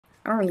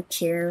I don't really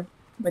care,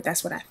 but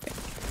that's what I think.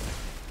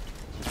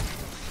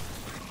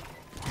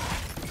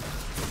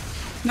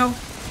 No,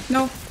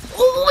 no.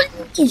 Ooh,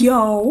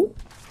 yo,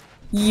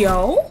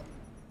 yo,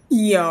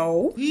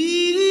 yo.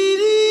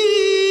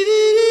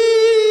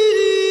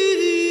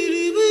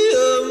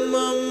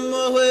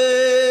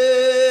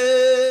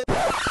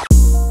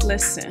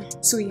 Listen,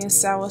 sweet and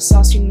sour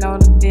sauce, you know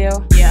the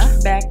deal. Yeah.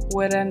 Back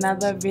with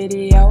another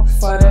video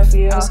for the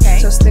feels. Okay.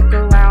 So stick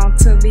around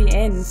till the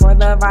end for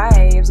the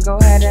vibes. Go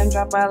ahead and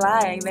drop a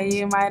like, then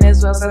you might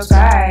as well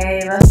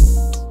subscribe.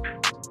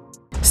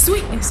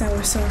 Sweet and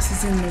sour sauce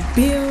is in the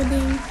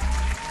building.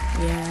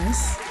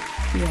 Yes,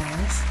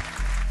 yes.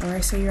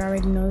 Alright, so you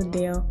already know the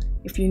deal.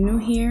 If you're new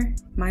here,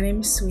 my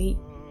name is Sweet.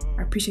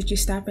 I appreciate you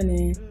stopping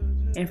in.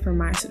 And for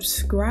my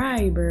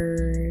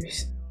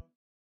subscribers,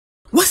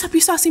 what's up,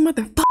 you saucy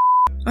motherfucker?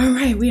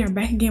 Alright, we are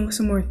back again with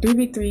some more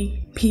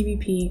 3v3,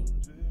 PvP,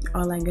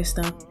 all that good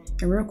stuff.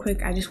 And real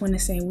quick, I just want to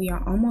say we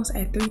are almost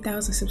at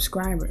 3,000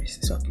 subscribers.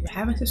 So if you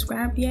haven't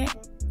subscribed yet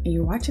and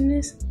you're watching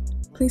this,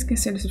 please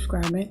consider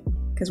subscribing.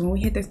 Because when we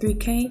hit the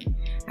 3K,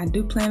 I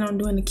do plan on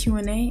doing the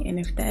Q&A. And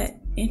if that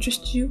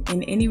interests you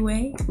in any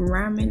way,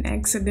 rhyming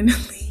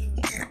accidentally,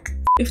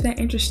 if that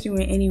interests you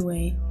in any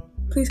way,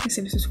 please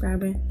consider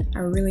subscribing. I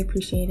really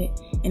appreciate it.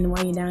 And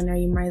while you're down there,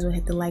 you might as well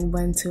hit the like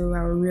button too.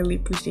 I would really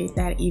appreciate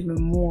that even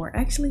more.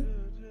 Actually,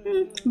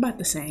 about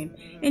the same.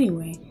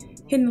 Anyway,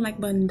 hitting the like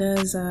button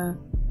does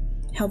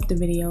help the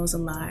videos a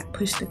lot.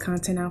 Push the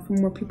content out for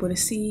more people to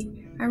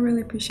see. I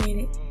really appreciate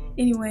it.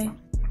 Anyway,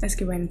 let's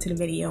get right into the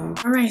video.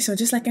 Alright, so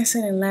just like I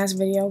said in the last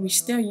video, we're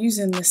still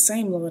using the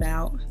same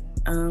loadout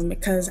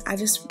because I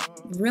just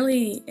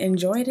really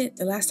enjoyed it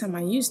the last time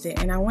I used it,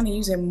 and I want to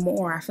use it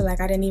more. I feel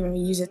like I didn't even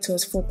use it to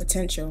its full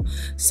potential.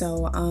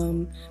 So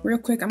real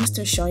quick, I'm gonna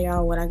still show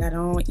y'all what I got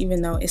on,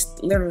 even though it's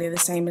literally the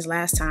same as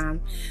last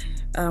time.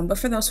 But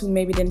for those who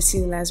maybe didn't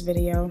see the last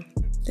video,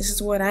 this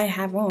is what I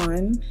have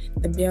on,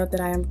 the build that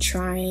I am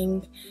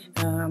trying,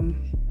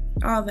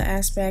 all the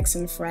aspects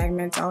and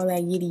fragments, all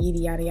that yada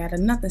yada yada,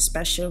 nothing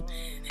special.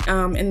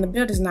 And the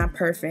build is not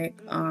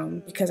perfect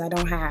because I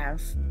don't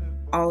have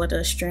all of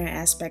the strand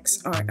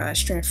aspects or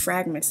strand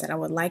fragments that I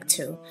would like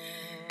to,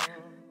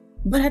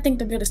 but I think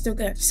the build is still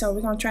good. So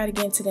we're gonna try it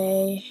again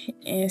today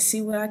and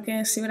see what I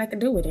can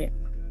do with it.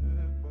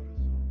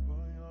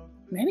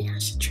 Maybe I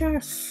should try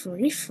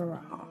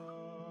free-for-all.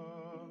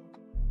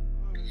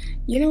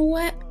 You know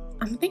what?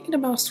 I'm thinking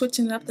about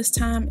switching it up this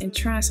time and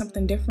trying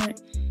something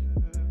different.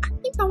 I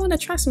think I want to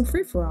try some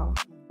free-for-all.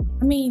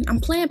 I mean,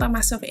 I'm playing by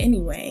myself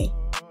anyway,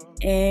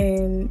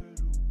 and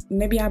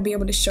maybe I'll be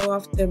able to show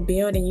off the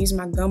build and use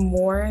my gun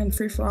more in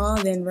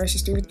free-for-all than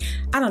versus 3.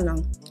 I don't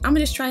know. I'm gonna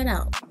just try it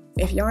out.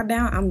 If y'all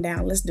down, I'm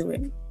down. Let's do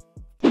it.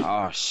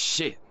 Oh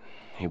shit.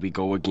 Here we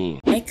go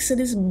again.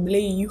 Exodus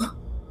Blue.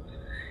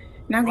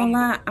 Not gonna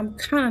lie, I'm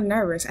kind of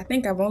nervous. I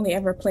think I've only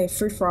ever played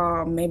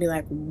free-for-all maybe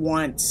like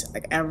once,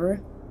 like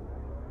ever.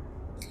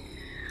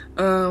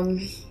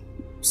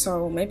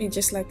 So maybe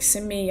just like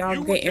send me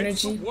y'all good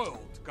energy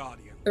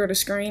through the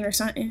screen or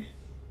something.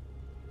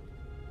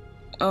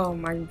 Oh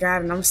my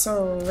god, and I'm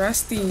so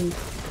rusty.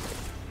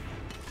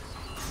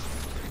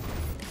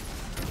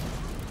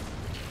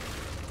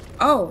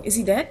 Oh, is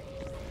he dead?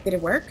 Did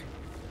it work?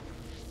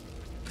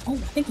 Oh, I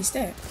think he's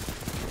dead.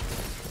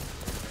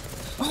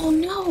 Oh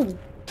no!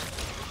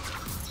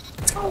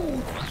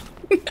 Oh!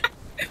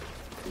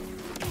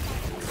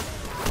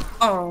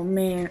 Oh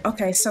man.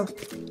 Okay, so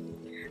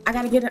I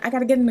gotta get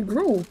in the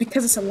groove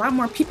because it's a lot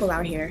more people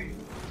out here.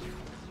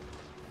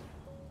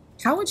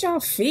 How would y'all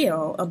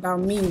feel about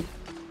me?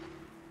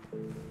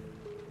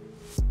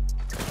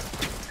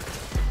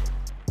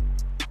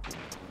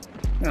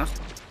 Oh.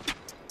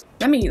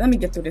 Let me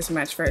get through this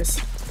match first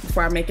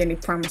before I make any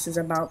promises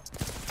about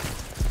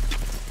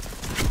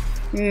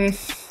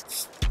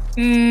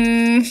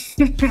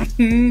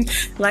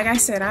like I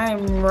said, I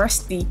am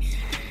rusty,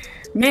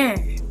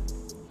 man,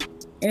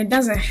 and it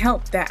doesn't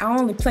help that I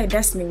only play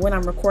Destiny when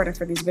I'm recording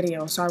for these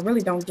videos, so I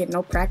really don't get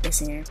no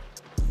practice in.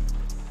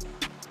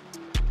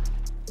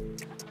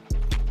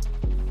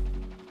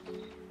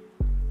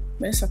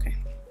 But it's okay.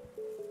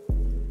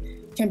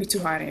 Can't be too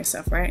hard on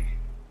yourself, right?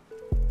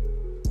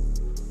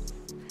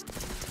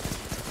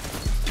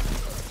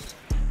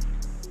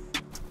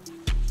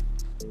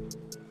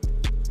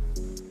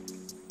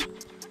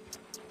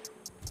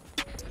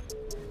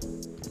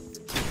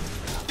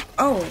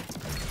 Oh,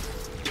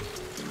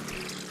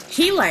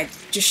 he like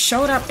just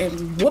showed up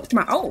and whooped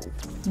my old,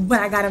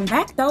 but I got him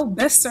back though.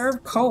 Best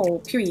served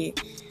cold,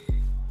 period.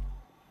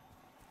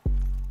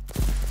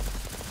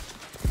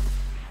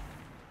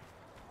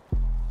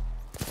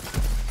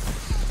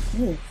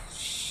 Oh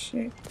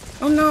shit!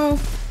 Oh no!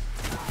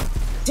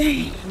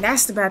 Dang,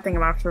 that's the bad thing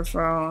about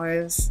free-for-all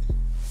is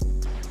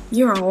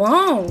you're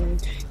alone.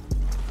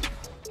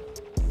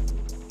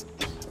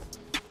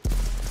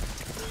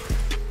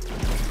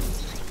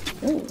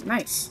 Oh,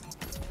 nice.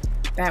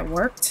 That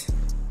worked.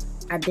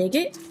 I dig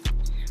it.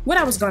 What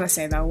I was gonna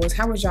say though was,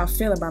 how would y'all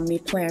feel about me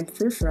playing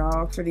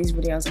free-for-all for these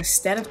videos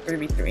instead of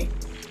 3v3?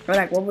 Or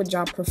like, what would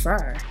y'all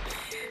prefer?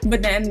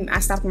 But then I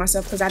stopped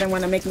myself because I didn't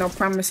want to make no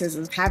promises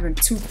of having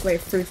to play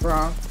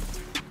free-for-all.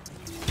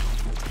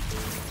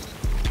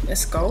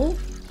 Let's go.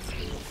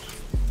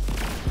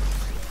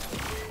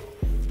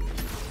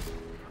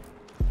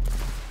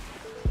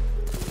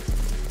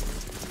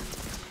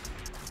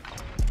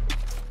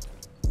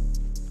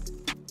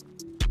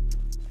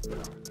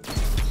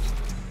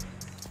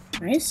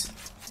 Nice.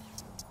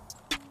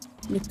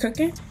 We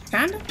cooking?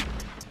 Kinda?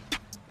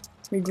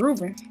 We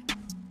grooving.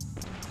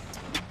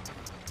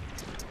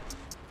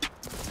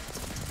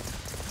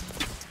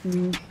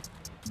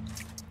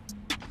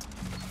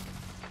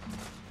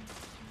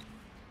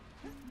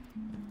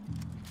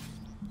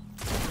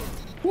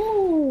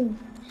 Woo!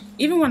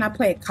 Even when I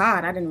played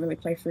COD, I didn't really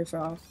play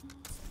free-for-all.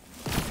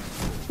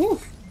 Woo!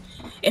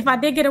 If I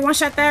did get a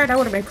one-shot there, that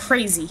would have been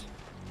crazy.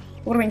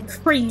 Would have been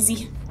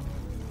crazy.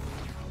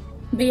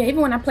 But yeah,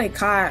 even when I played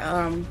COD,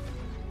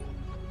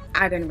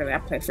 I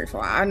played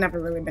free-for-all. I've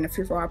never really been a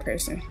free-for-all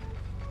person.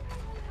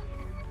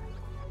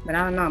 But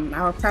I don't know,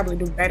 I would probably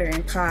do better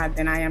in COD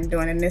than I am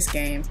doing in this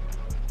game.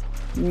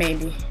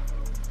 Maybe.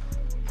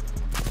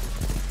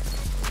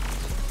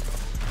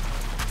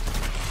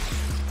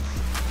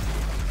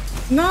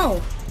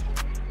 No!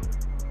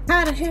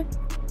 How the heck?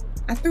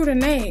 I threw the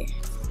nade.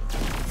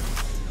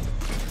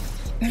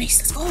 Nice,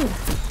 let's go.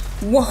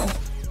 Whoa.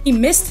 He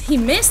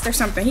missed or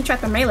something. He tried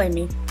to melee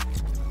me.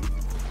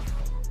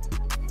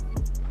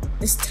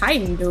 This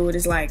Titan dude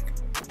is like...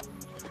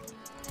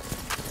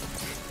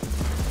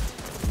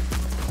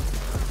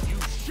 You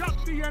shut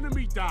the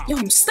enemy down. Yo,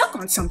 I'm stuck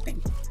on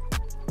something.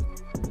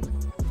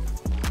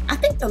 I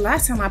think the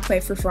last time I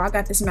played free-for-all, I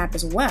got this map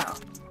as well.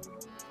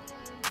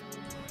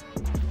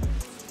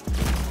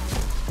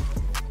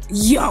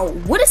 Yo,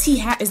 what does he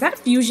have? Is that a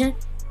fusion?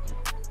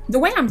 The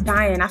way I'm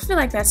dying, I feel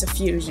like that's a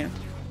fusion.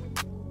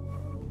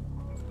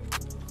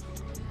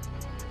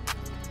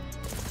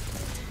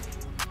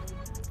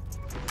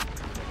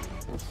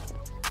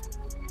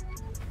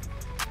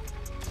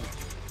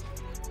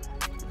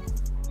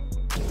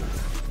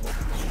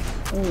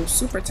 Oh,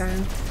 super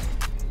time.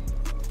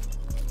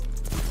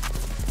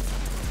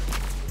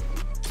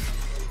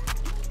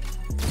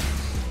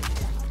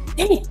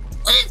 Dang it.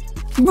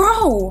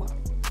 Bro!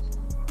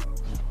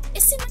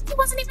 It seemed like he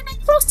wasn't even that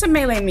close to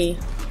melee me.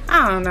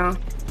 I don't know.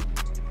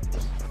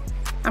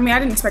 I mean, I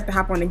didn't expect to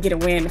hop on and get a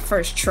win the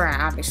first try,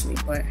 obviously,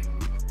 but...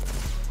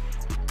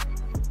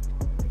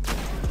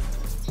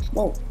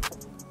 Whoa.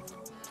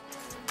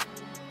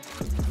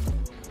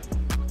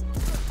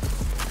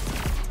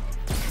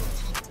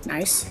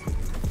 Nice.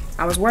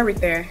 I was worried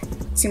there.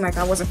 Seemed like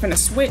I wasn't finna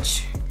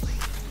switch.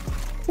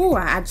 Ooh,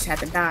 I just had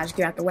to dodge,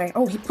 get out the way.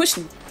 Oh, he pushed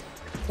me.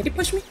 Did he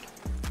push me?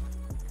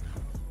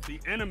 The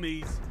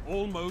enemy's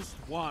almost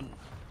won.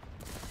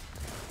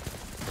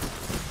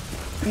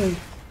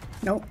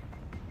 Nope.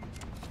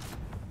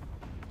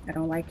 I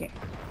don't like it.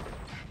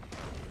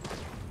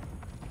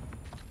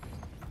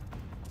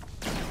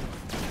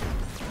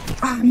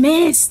 Oh, I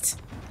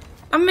missed.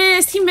 I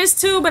missed. He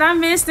missed too, but I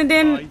missed, and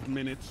then 5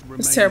 minutes remaining.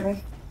 it's terrible.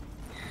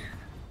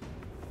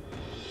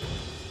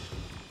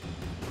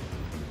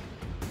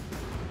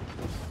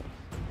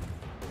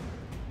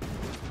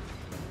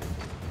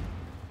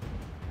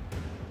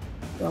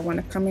 Do I want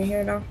to come in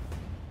here though?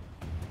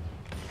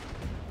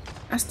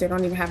 I still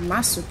don't even have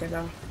my super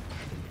though.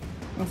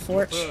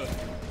 Unfortunately.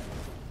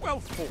 Well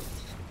fought.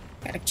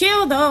 Got a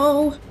kill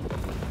though.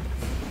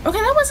 Okay,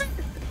 that wasn't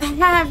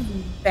half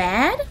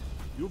bad.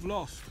 You've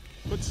lost,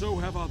 but so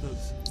have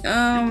others. You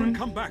can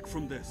come back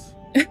from this.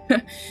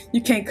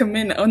 You can't come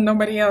in on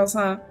nobody else,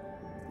 huh?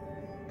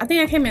 I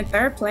think I came in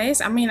 3rd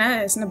place. I mean,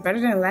 it's no better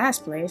than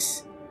last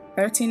place.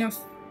 13 of...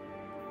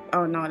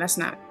 Oh no, that's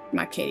not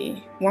my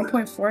KD.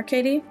 1.4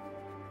 KD.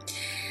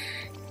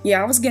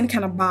 Yeah, I was getting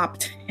kind of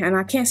bopped, and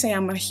I can't say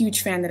I'm a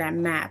huge fan of that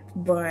map,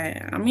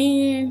 but I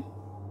mean,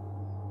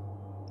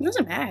 it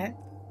wasn't bad.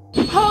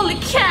 Holy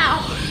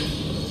cow!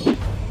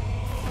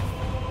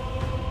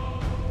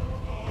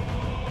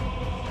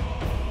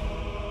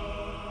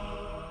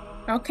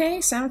 Okay,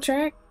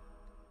 soundtrack.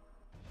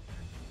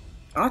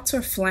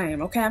 Altar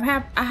Flame. Okay,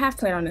 I have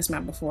played on this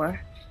map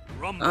before.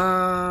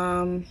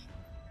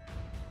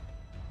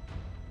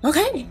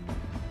 Okay.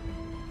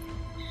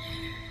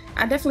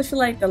 I definitely feel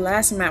like the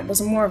last map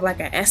was more of like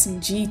a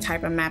SMG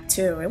type of map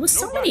too. It was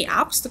so many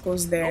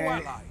obstacles there. No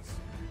allies.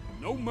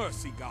 No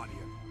mercy, Guardian.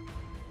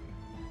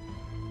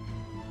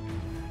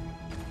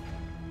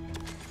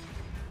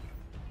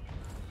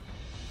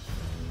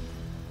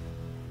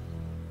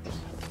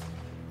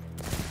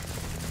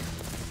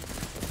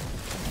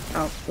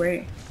 Oh,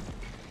 great.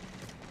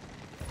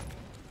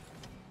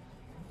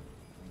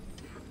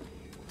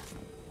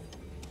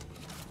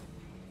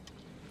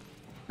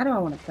 How do I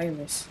want to play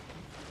this?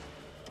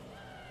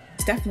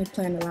 It's definitely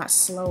playing a lot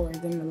slower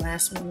than the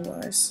last one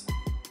was.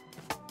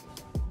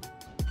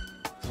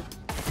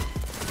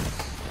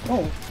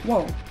 Whoa,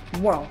 whoa,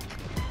 whoa.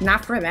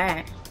 Not for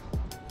that.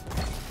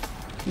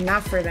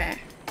 Not for that.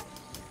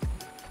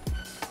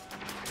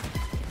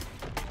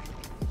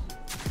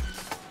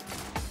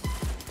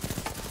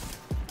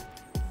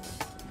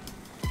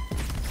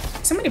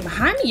 somebody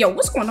behind me? Yo,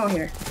 what's going on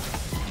here?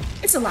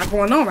 It's a lot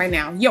going on right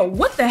now. Yo,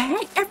 what the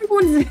heck?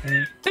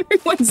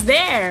 Everyone's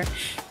there.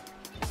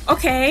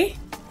 Okay.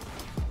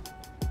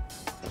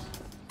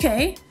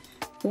 Okay.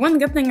 The one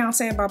good thing I'll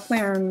say about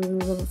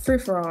playing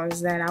free-for-all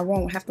is that I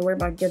won't have to worry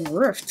about getting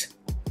roofed.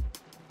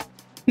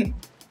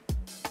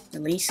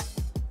 At least.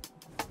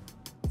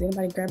 Is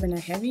anybody grabbing a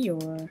heavy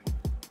or?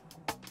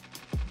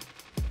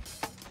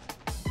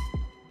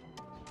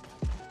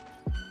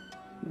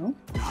 No?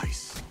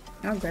 Nice.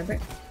 I'll grab it.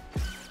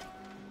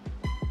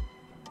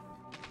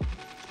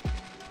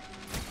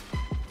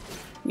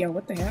 Yo,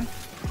 what the hell?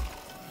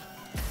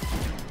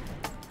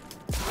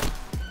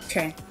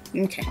 Okay.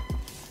 Okay.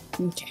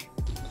 Okay.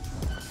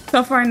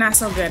 So far, not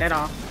so good at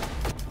all.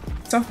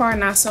 So far,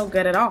 not so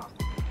good at all.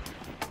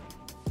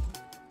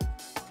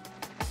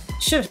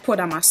 Should have pulled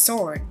out my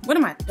sword. What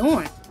am I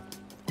doing?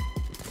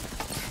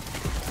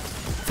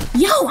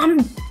 Yo, I'm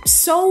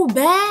so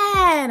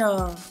bad.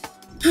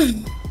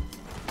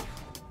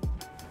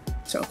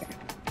 It's okay.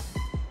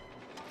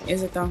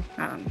 Is it though?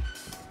 I don't know.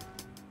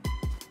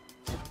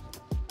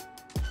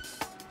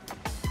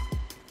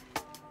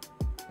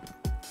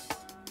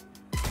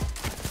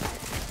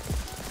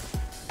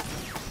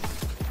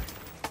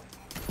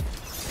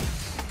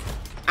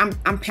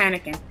 I'm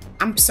panicking.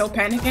 I'm so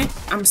panicking.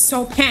 I'm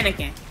so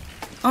panicking.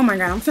 Oh my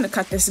god, I'm finna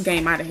cut this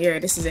game out of here.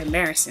 This is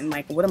embarrassing.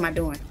 Like, what am I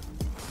doing?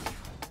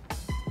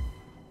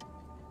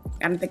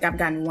 I don't think I've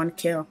gotten one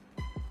kill.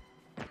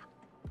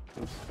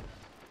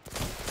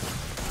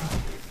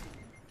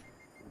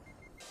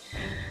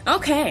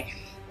 Okay.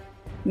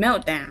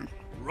 Meltdown.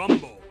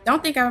 Rumble.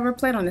 Don't think I've ever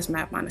played on this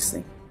map,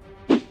 honestly.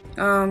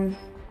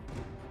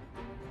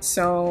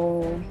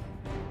 So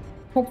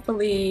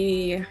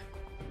hopefully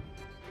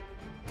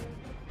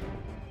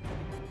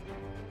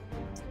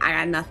I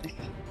got nothing.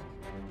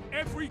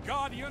 Every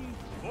guardian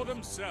for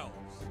themselves.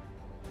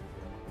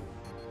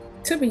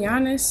 To be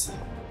honest,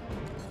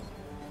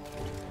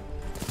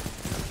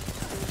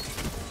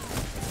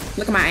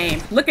 look at my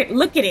aim. Look at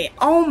it.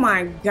 Oh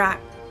my god.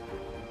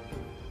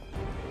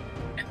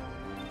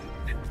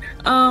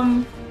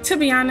 To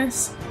be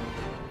honest,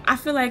 I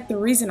feel like the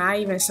reason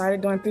I even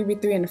started doing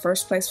 3v3 in the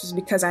first place was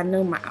because I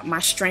knew my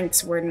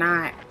strengths were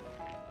not.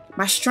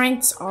 My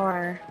strengths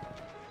are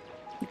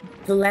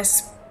the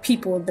less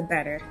people, the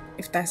better.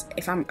 I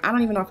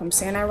don't even know if I'm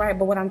saying that right,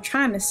 but what I'm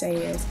trying to say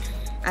is,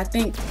 I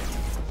think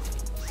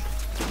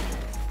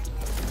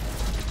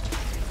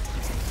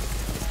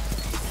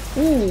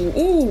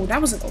ooh, that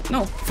was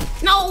no.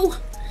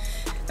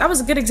 That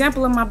was a good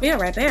example of my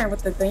build right there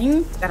with the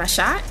thing that I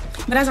shot.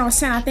 But as I was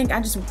saying, I think I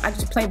just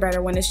play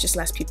better when it's just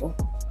less people.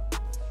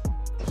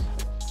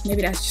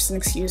 Maybe that's just an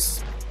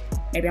excuse.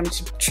 Maybe I'm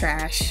just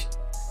trash.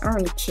 I don't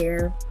really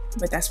care,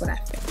 but that's what I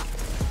think.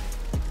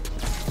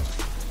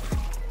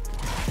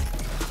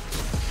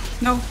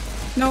 No.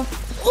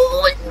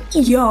 Ooh,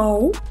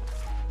 yo,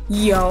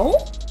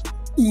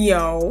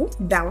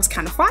 that was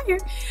kind of fire.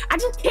 I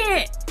just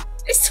can't.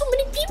 There's too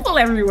many people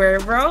everywhere,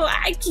 bro.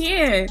 I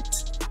can't.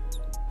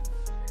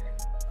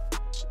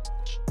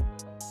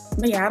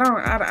 But yeah,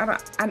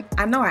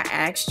 I know I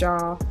asked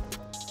y'all.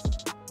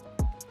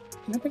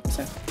 Can I pick this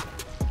up?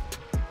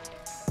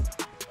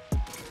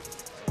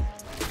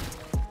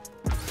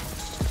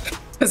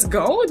 Let's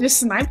go. Just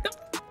snipe them.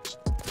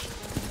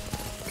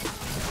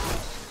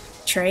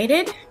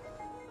 Traded.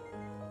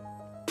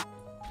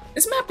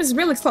 This map is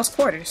really close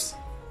quarters,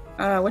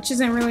 which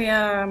isn't really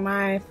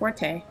my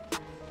forte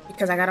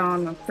because I got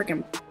on a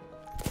freaking.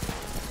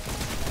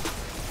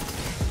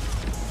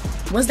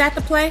 Was that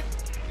the play?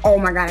 Oh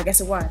my god, I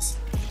guess it was.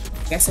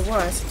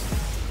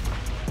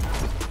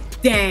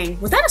 Dang,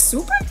 was that a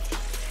super?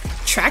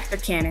 Tractor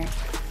cannon.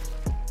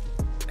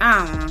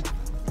 I don't know.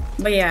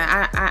 But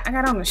yeah, I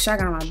got on the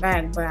shotgun on my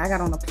back, but I got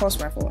on the pulse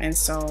rifle, and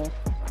so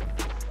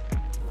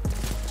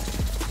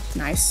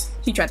nice.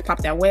 He tried to pop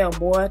that whale,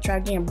 boy. Try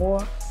again,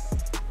 boy.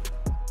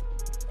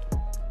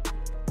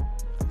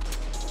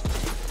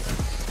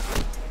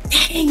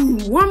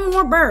 Dang, one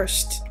more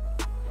burst.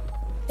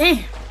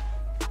 Damn.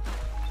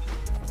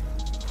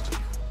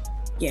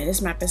 Yeah,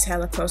 this map is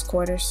hella close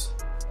quarters.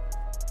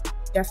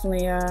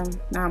 Definitely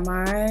not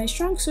my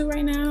strong suit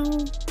right now.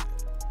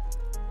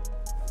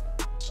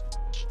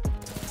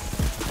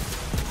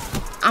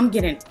 I'm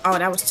getting, oh,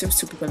 that was two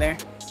people there.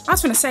 I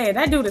was gonna say,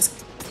 that dude is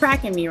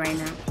cracking me right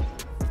now.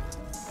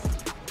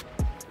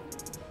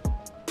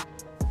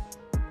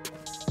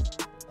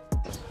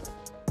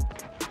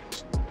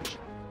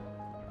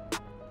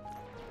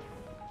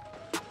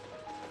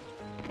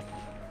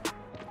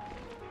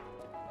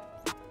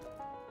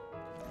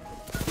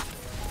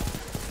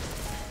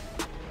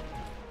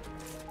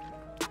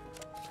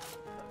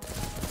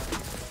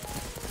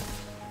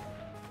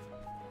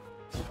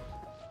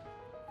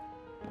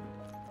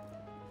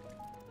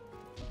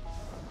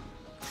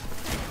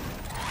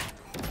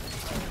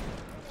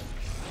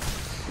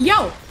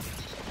 Yo!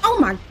 Oh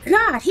my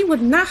god, he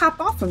would not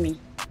hop off of me.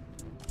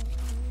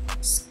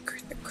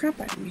 Scared the crap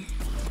out of me.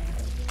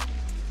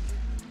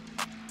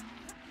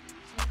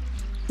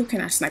 Who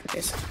can I snipe with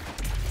this?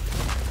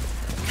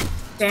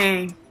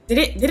 Dang. Did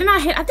it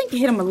not hit? I think it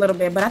hit him a little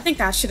bit, but I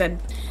think I should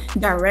have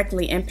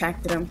directly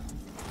impacted him.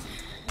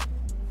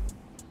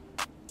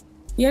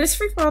 Yeah, this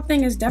free-for-all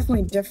thing is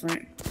definitely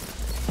different.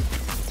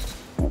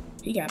 Oh,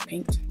 he got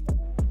pinked.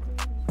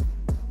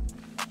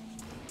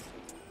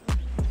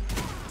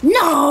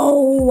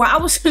 No! I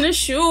was gonna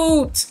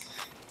shoot!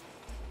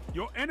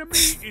 Your enemy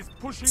is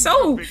pushing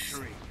So for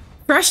victory.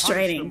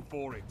 frustrating.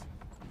 For it.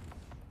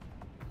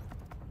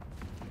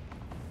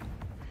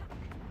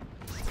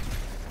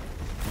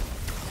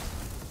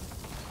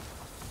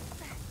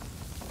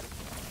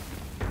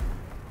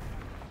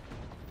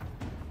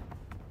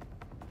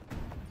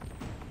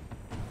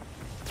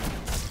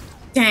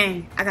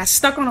 Dang, I got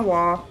stuck on a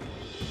wall.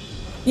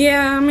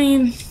 Yeah, I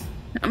mean,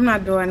 I'm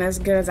not doing as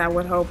good as I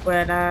would hope,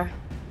 but man,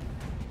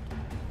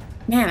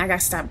 I gotta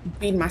stop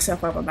beating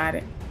myself up about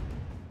it.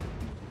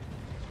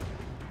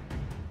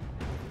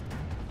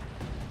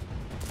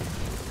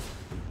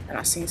 I thought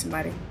I seen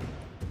somebody.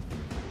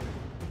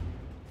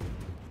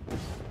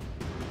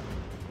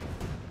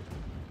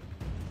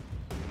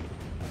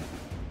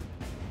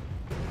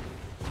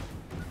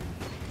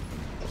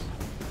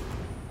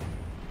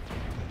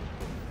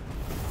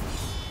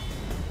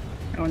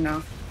 Oh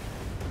no.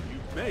 You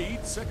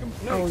made second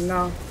place. Oh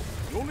no.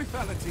 Your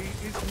lethality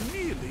is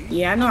nearly.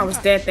 Yeah, I know I was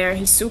dead there.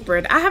 He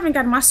supered. I haven't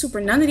got my super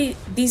none of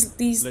these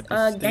games that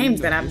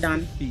I've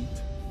done.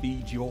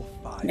 Feed your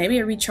fire. Maybe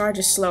it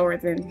recharges slower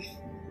than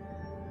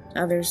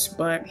others,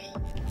 but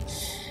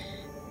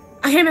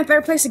I came in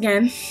third place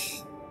again.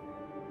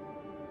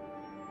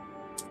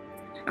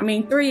 I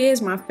mean, 3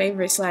 is my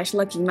favorite /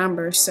 lucky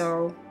number,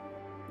 so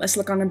let's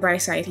look on the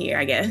bright side here,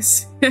 I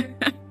guess.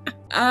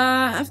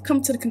 I've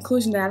come to the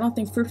conclusion that I don't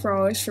think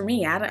free-for-all is for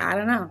me. I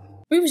don't know.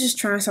 We was just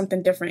trying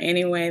something different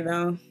anyway,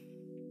 though.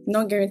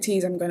 No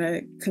guarantees I'm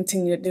gonna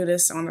continue to do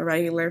this on the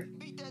regular.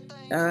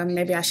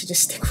 Maybe I should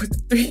just stick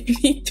with the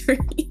 3v3.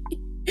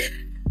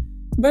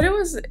 But it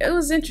was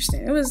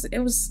interesting.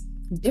 It was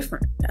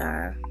different.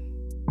 And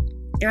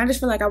I just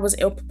feel like I was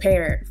ill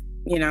prepared,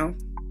 you know?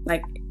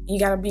 Like, you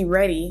gotta be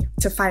ready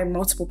to fight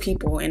multiple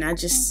people, and I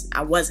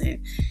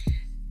wasn't.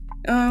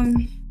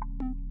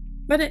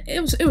 But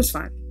it was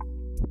fun.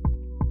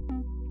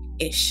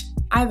 Ish.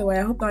 Either way,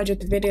 I hope you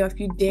enjoyed the video. If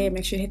you did,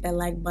 make sure to hit that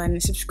like button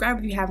and subscribe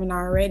if you haven't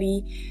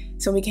already,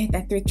 so we can hit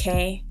that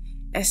 3K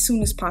as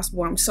soon as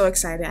possible. I'm so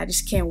excited. I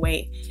just can't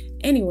wait.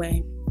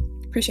 Anyway,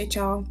 appreciate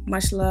y'all.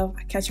 Much love.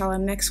 I'll catch y'all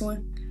in the next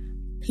one.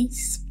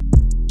 Peace.